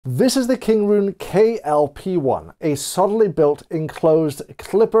This is the Kingroon KLP1, a solidly built, enclosed,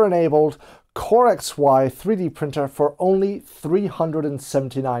 clipper-enabled Core XY 3D printer for only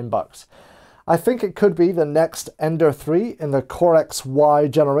 $379. I think it could be the next Ender 3 in the Core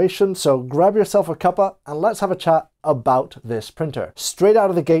XY generation, so grab yourself a cuppa and let's have a chat about this printer. Straight out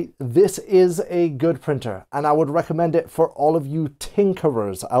of the gate, this is a good printer, and I would recommend it for all of you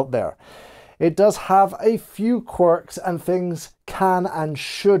tinkerers out there. It does have a few quirks and things can and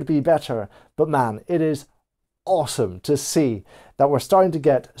should be better, but man, it is awesome to see that we're starting to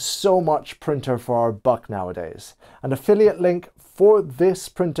get so much printer for our buck nowadays. An affiliate link for this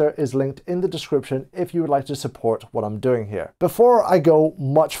printer is linked in the description if you would like to support what I'm doing here. Before I go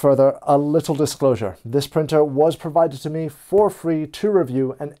much further, a little disclosure. This printer was provided to me for free to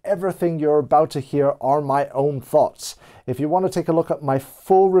review, and everything you're about to hear are my own thoughts. If you want to take a look at my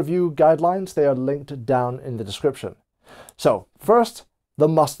full review guidelines, they are linked down in the description. So first, the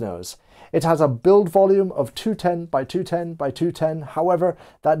must-knows. It has a build volume of 210 by 210 by 210. However,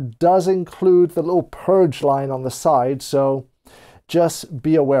 that does include the little purge line on the side, so just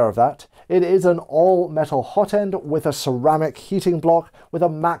be aware of that. It is an all-metal hot end with a ceramic heating block with a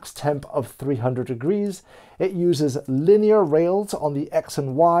max temp of 300 degrees. It uses linear rails on the X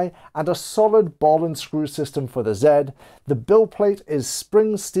and Y and a solid ball and screw system for the Z. The build plate is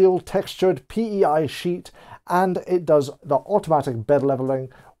spring steel textured PEI sheet, and it does the automatic bed leveling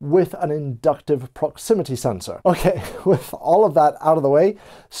with an inductive proximity sensor. Okay, with all of that out of the way,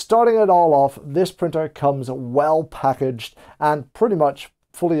 starting it all off, this printer comes well packaged and pretty much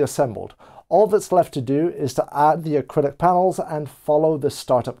fully assembled. All that's left to do is to add the acrylic panels and follow the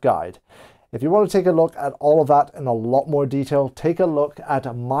startup guide. If you want to take a look at all of that in a lot more detail, take a look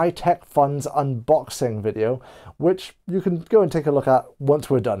at my Tech Fun's unboxing video, which you can go and take a look at once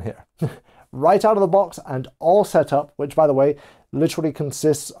we're done here. Right out of the box and all set up, which by the way, literally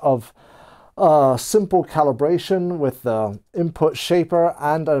consists of simple calibration with the input shaper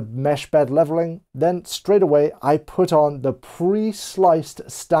and a mesh bed leveling. Then straight away, I put on the pre-sliced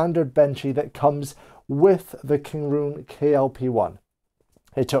standard benchy that comes with the Kingroon KLP1.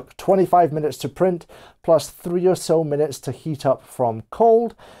 It took 25 minutes to print, plus 3 or so minutes to heat up from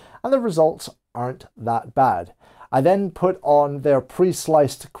cold, and the results aren't that bad. I then put on their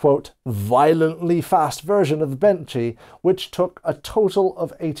pre-sliced, quote, violently fast version of the benchy, which took a total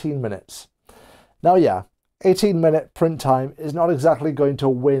of 18 minutes. Now yeah, 18-minute print time is not exactly going to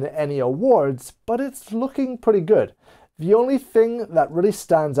win any awards, but it's looking pretty good. The only thing that really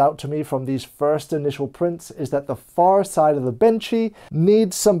stands out to me from these first initial prints is that the far side of the benchy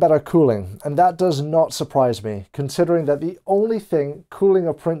needs some better cooling, and that does not surprise me, considering that the only thing cooling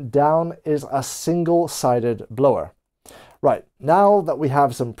a print down is a single-sided blower. Right, now that we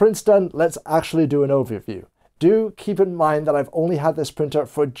have some prints done, let's actually do an overview. Do keep in mind that I've only had this printer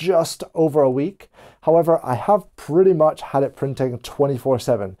for just over a week. However, I have pretty much had it printing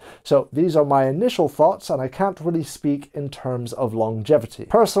 24/7. So these are my initial thoughts, and I can't really speak in terms of longevity.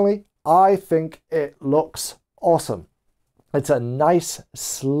 Personally, I think it looks awesome. It's a nice,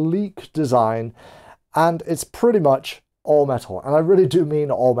 sleek design, and it's pretty much all metal. And I really do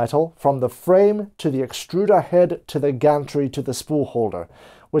mean all metal, from the frame to the extruder head to the gantry to the spool holder,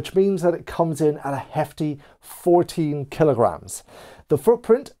 which means that it comes in at a hefty 14 kilograms. The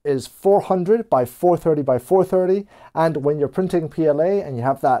footprint is 400 by 430 by 430, and when you're printing PLA and you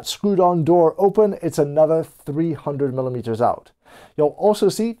have that screwed on door open, it's another 300 millimeters out. You'll also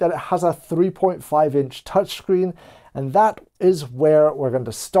see that it has a 3.5-inch touchscreen, and that is where we're going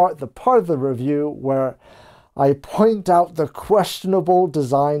to start the part of the review where I point out the questionable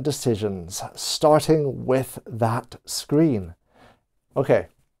design decisions, starting with that screen. Okay.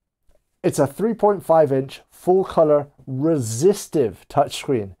 It's a 3.5-inch full-color resistive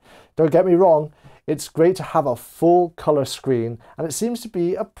touchscreen. Don't get me wrong, it's great to have a full-color screen, and it seems to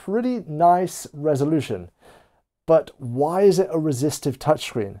be a pretty nice resolution. But why is it a resistive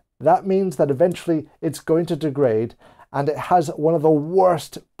touchscreen? That means that eventually it's going to degrade, and it has one of the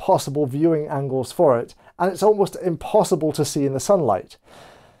worst possible viewing angles for it, and it's almost impossible to see in the sunlight.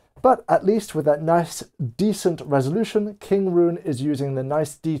 But at least with that nice, decent resolution, Kingroon is using the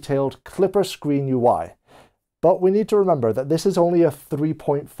nice detailed clipper screen UI. But we need to remember that this is only a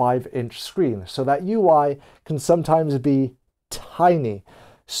 3.5-inch screen, so that UI can sometimes be tiny.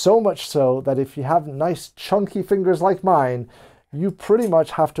 So much so that if you have nice chunky fingers like mine, you pretty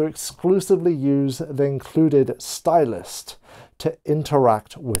much have to exclusively use the included stylus to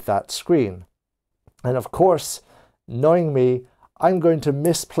interact with that screen. And of course, knowing me, I'm going to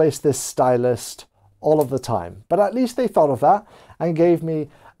misplace this stylus all of the time. But at least they thought of that and gave me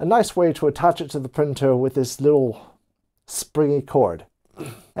a nice way to attach it to the printer with this little springy cord.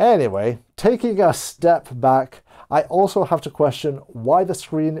 Anyway, taking a step back, I also have to question why the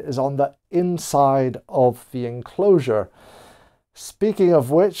screen is on the inside of the enclosure. Speaking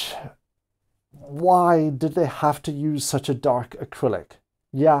of which, why did they have to use such a dark acrylic?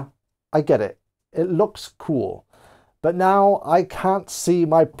 Yeah, I get it. It looks cool. But now I can't see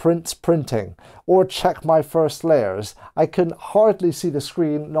my prints printing or check my first layers. I can hardly see the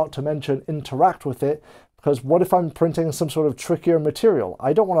screen, not to mention interact with it, because what if I'm printing some sort of trickier material?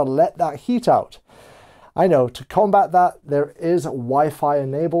 I don't want to let that heat out. I know, to combat that, there is Wi-Fi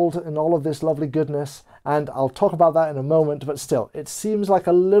enabled in all of this lovely goodness, and I'll talk about that in a moment, but still, it seems like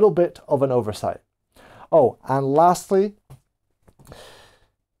a little bit of an oversight. Oh, and lastly,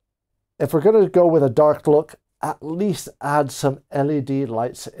 if we're going to go with a dark look, at least add some LED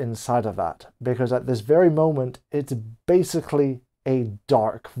lights inside of that, because at this very moment, it's basically a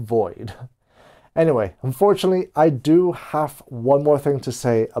dark void. Anyway, unfortunately, I do have one more thing to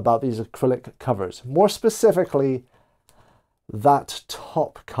say about these acrylic covers. More specifically, that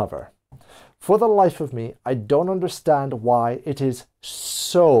top cover. For the life of me, I don't understand why it is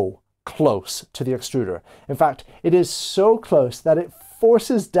so close to the extruder. In fact, it is so close that it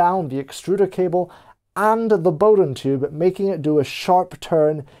forces down the extruder cable and the Bowden tube, making it do a sharp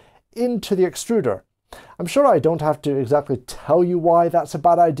turn into the extruder. I'm sure I don't have to exactly tell you why that's a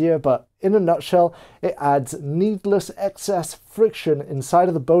bad idea, but in a nutshell, it adds needless excess friction inside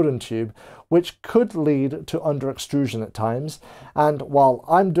of the Bowden tube, which could lead to under extrusion at times. And while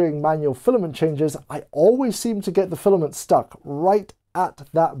I'm doing manual filament changes, I always seem to get the filament stuck right at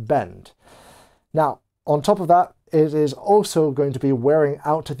that bend. Now, on top of that, it is also going to be wearing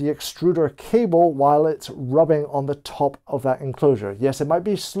out the extruder cable while it's rubbing on the top of that enclosure. Yes, it might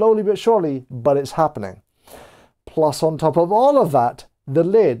be slowly but surely, but it's happening. Plus, on top of all of that, the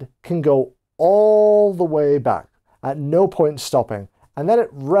lid can go all the way back, at no point stopping, and then it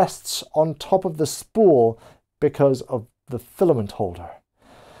rests on top of the spool because of the filament holder.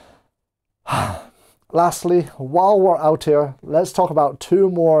 Lastly, while we're out here, let's talk about two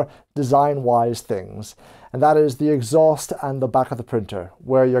more design-wise things, and that is the exhaust and the back of the printer,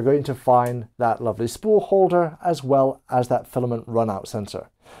 where you're going to find that lovely spool holder as well as that filament runout sensor.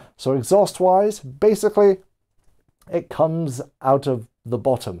 So exhaust-wise, basically, it comes out of the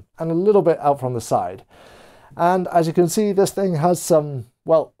bottom and a little bit out from the side. And as you can see, this thing has some,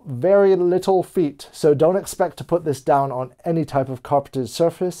 well, very little feet, so don't expect to put this down on any type of carpeted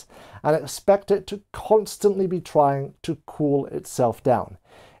surface, and expect it to constantly be trying to cool itself down.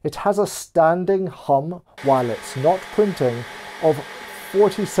 It has a standing hum while it's not printing of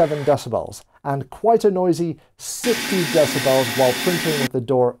 47 decibels, and quite a noisy 60 decibels while printing with the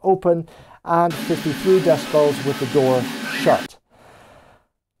door open, and 53 decibels with the door shut.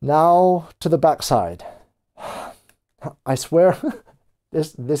 Now to the back side. I swear,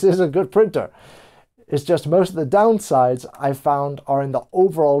 this is a good printer. It's just most of the downsides I found are in the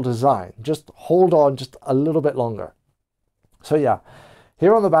overall design. Just hold on just a little bit longer. So yeah,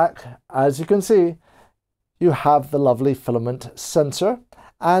 here on the back, as you can see, you have the lovely filament sensor,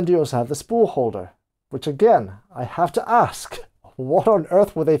 and you also have the spool holder, which again, I have to ask, what on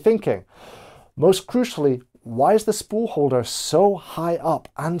earth were they thinking? Most crucially, why is the spool holder so high up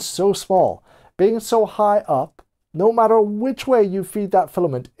and so small? Being so high up, no matter which way you feed that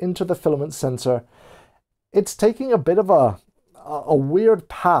filament into the filament sensor, it's taking a bit of a weird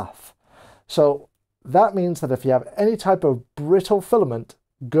path. So that means that if you have any type of brittle filament,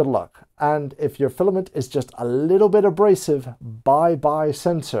 good luck. And if your filament is just a little bit abrasive, bye-bye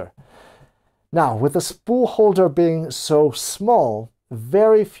sensor. Now, with the spool holder being so small,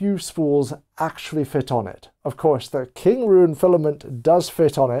 very few spools actually fit on it. Of course, the Kingroon filament does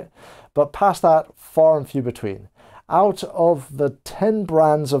fit on it, but past that, far and few between. Out of the 10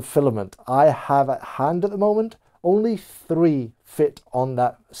 brands of filament I have at hand at the moment, only 3 fit on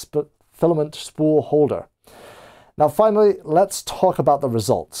that filament spool holder. Now finally, let's talk about the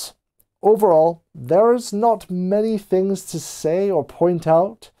results. Overall, there's not many things to say or point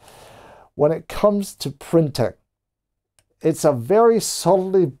out when it comes to printing. It's a very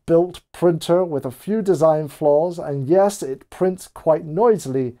solidly built printer with a few design flaws, and yes, it prints quite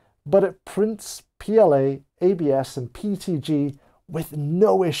noisily, but it prints PLA, ABS and PETG with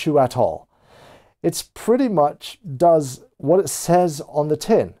no issue at all. It's pretty much does what it says on the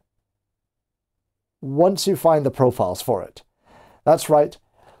tin, once you find the profiles for it. That's right.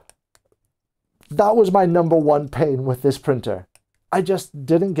 That was my number one pain with this printer. I just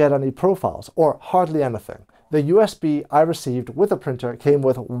didn't get any profiles, or hardly anything. The USB I received with the printer came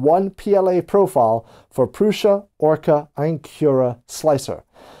with one PLA profile for Prusa, Orca and Cura slicer.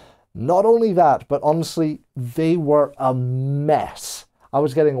 Not only that, but honestly, they were a mess. I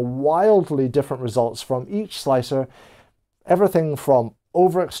was getting wildly different results from each slicer, everything from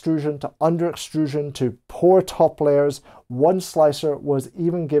over extrusion to under extrusion to poor top layers. One slicer was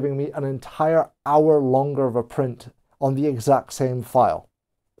even giving me an entire hour longer of a print on the exact same file.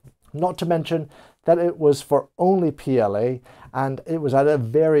 Not to mention that it was for only PLA and it was at a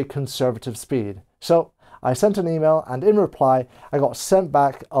very conservative speed. So I sent an email, and in reply I got sent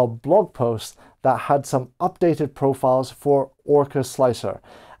back a blog post that had some updated profiles for Orca Slicer,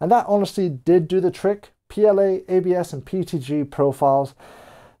 and that honestly did do the trick. PLA, ABS and PTG profiles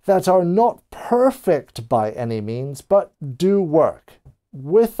that are not perfect by any means, but do work.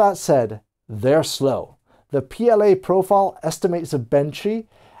 With that said, they're slow. The PLA profile estimates a benchy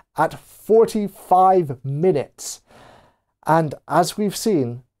at 45 minutes. And as we've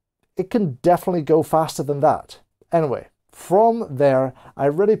seen, it can definitely go faster than that. Anyway, from there, I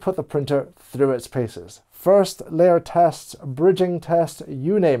really put the printer through its paces. First layer tests, bridging tests,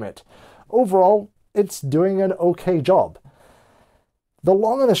 you name it. Overall, it's doing an okay job. The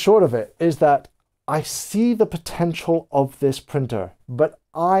long and the short of it is that I see the potential of this printer, but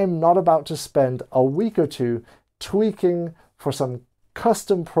I'm not about to spend a week or two tweaking for some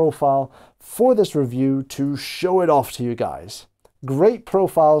custom profile for this review to show it off to you guys. Great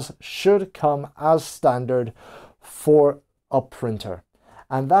profiles should come as standard for a printer.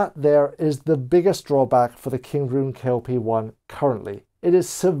 And that there is the biggest drawback for the Kingroon KLP1 currently. It is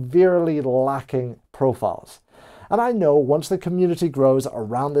severely lacking profiles. And I know once the community grows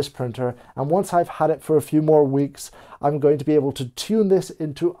around this printer, and once I've had it for a few more weeks, I'm going to be able to tune this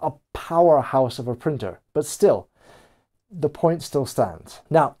into a powerhouse of a printer. But still, the point still stands.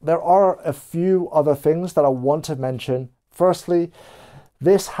 Now, there are a few other things that I want to mention. Firstly,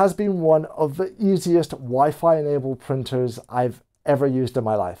 this has been one of the easiest Wi-Fi enabled printers I've ever used in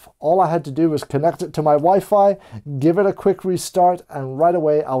my life. All I had to do was connect it to my Wi-Fi, give it a quick restart, and right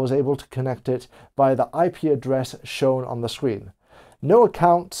away I was able to connect it via the IP address shown on the screen. No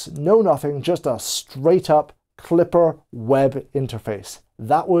accounts, no nothing, just a straight up Clipper web interface.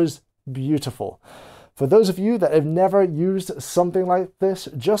 That was beautiful. For those of you that have never used something like this,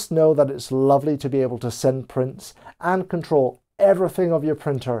 just know that it's lovely to be able to send prints and control everything of your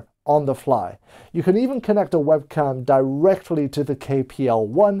printer on the fly. You can even connect a webcam directly to the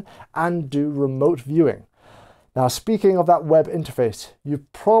KPL1 and do remote viewing. Now, speaking of that web interface, you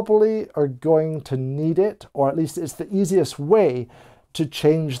probably are going to need it, or at least it's the easiest way to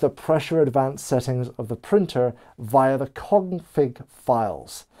change the pressure advance settings of the printer via the config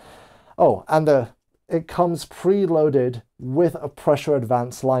files. Oh, and it comes preloaded with a pressure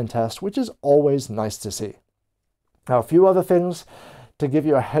advance line test, which is always nice to see. Now, a few other things to give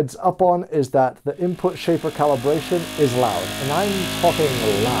you a heads up on is that the input shaper calibration is loud, and I'm talking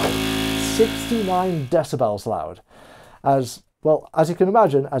loud, 69 decibels loud. As well, as you can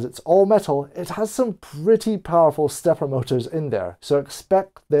imagine, as it's all metal, it has some pretty powerful stepper motors in there, so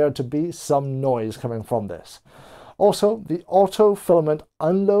expect there to be some noise coming from this. Also, the auto filament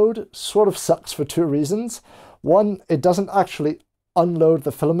unload sort of sucks for two reasons. One, it doesn't actually unload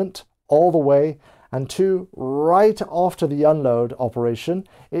the filament all the way, and two, right after the unload operation,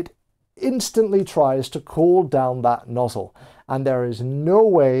 it instantly tries to cool down that nozzle, and there is no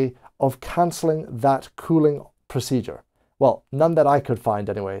way of cancelling that cooling procedure. Well, none that I could find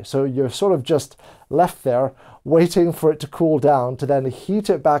anyway, so you're sort of just left there waiting for it to cool down to then heat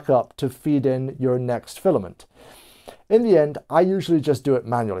it back up to feed in your next filament. In the end, I usually just do it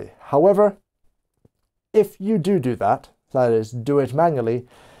manually. However, if you do that is, do it manually,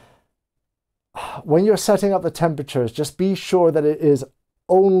 when you're setting up the temperatures, just be sure that it is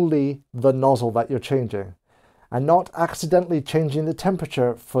only the nozzle that you're changing and not accidentally changing the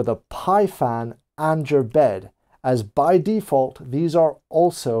temperature for the pie fan and your bed, as by default, these are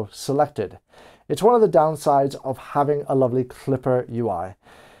also selected. It's one of the downsides of having a lovely Clipper UI.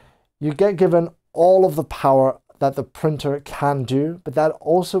 You get given all of the power that the printer can do, but that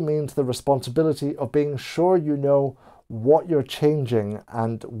also means the responsibility of being sure you know what you're changing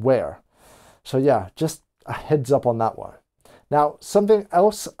and where. So yeah, just a heads up on that one. Now, something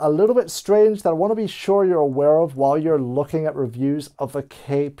else a little bit strange that I want to be sure you're aware of while you're looking at reviews of the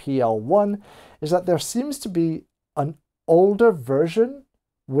KPL1 is that there seems to be an older version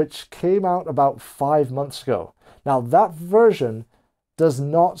which came out about 5 months ago. Now, that version does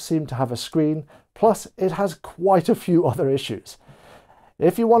not seem to have a screen, plus it has quite a few other issues.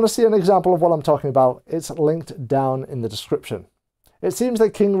 If you want to see an example of what I'm talking about, it's linked down in the description. It seems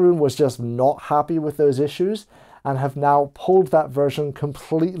that Kingroon was just not happy with those issues and have now pulled that version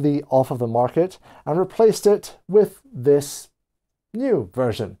completely off of the market and replaced it with this new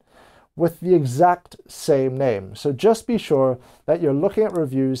version, with the exact same name. So just be sure that you're looking at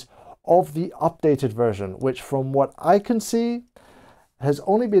reviews of the updated version, which from what I can see has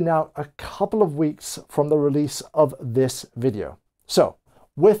only been out a couple of weeks from the release of this video. So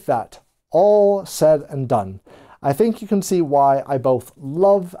with that all said and done, I think you can see why I both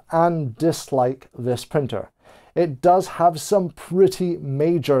love and dislike this printer. It does have some pretty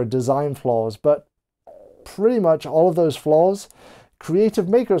major design flaws, but pretty much all of those flaws, creative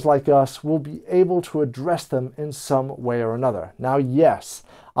makers like us will be able to address them in some way or another. Now, yes,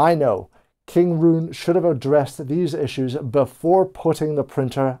 I know Kingroon should have addressed these issues before putting the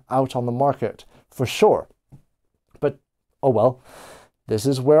printer out on the market, for sure. But, oh well, this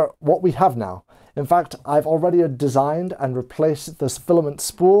is what we have now. In fact, I've already designed and replaced this filament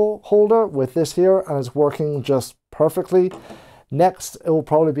spool holder with this here, and it's working just perfectly. Next, it will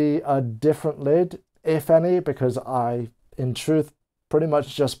probably be a different lid, if any, because I, in truth, pretty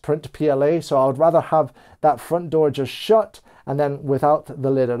much just print PLA, so I would rather have that front door just shut, and then without the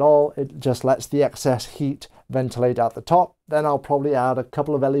lid at all, it just lets the excess heat ventilate out the top. Then I'll probably add a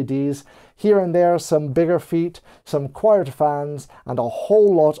couple of LEDs here and there, some bigger feet, some quieter fans, and a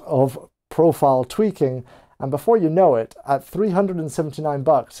whole lot of profile tweaking. And before you know it, at 379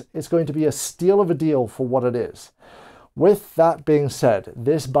 bucks, it's going to be a steal of a deal for what it is. With that being said,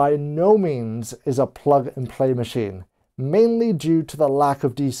 this by no means is a plug and play machine, mainly due to the lack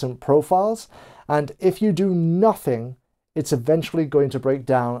of decent profiles. And if you do nothing, it's eventually going to break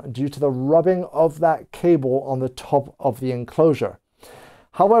down due to the rubbing of that cable on the top of the enclosure.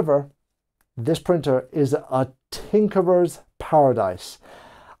 However, this printer is a tinkerer's paradise.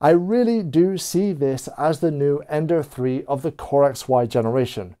 I really do see this as the new Ender 3 of the Core XY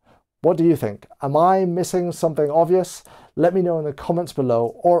generation. What do you think? Am I missing something obvious? Let me know in the comments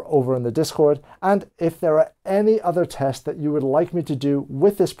below or over in the Discord. And if there are any other tests that you would like me to do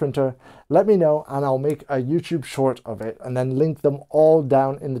with this printer, let me know and I'll make a YouTube short of it and then link them all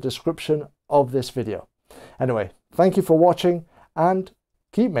down in the description of this video. Anyway, thank you for watching and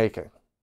keep making.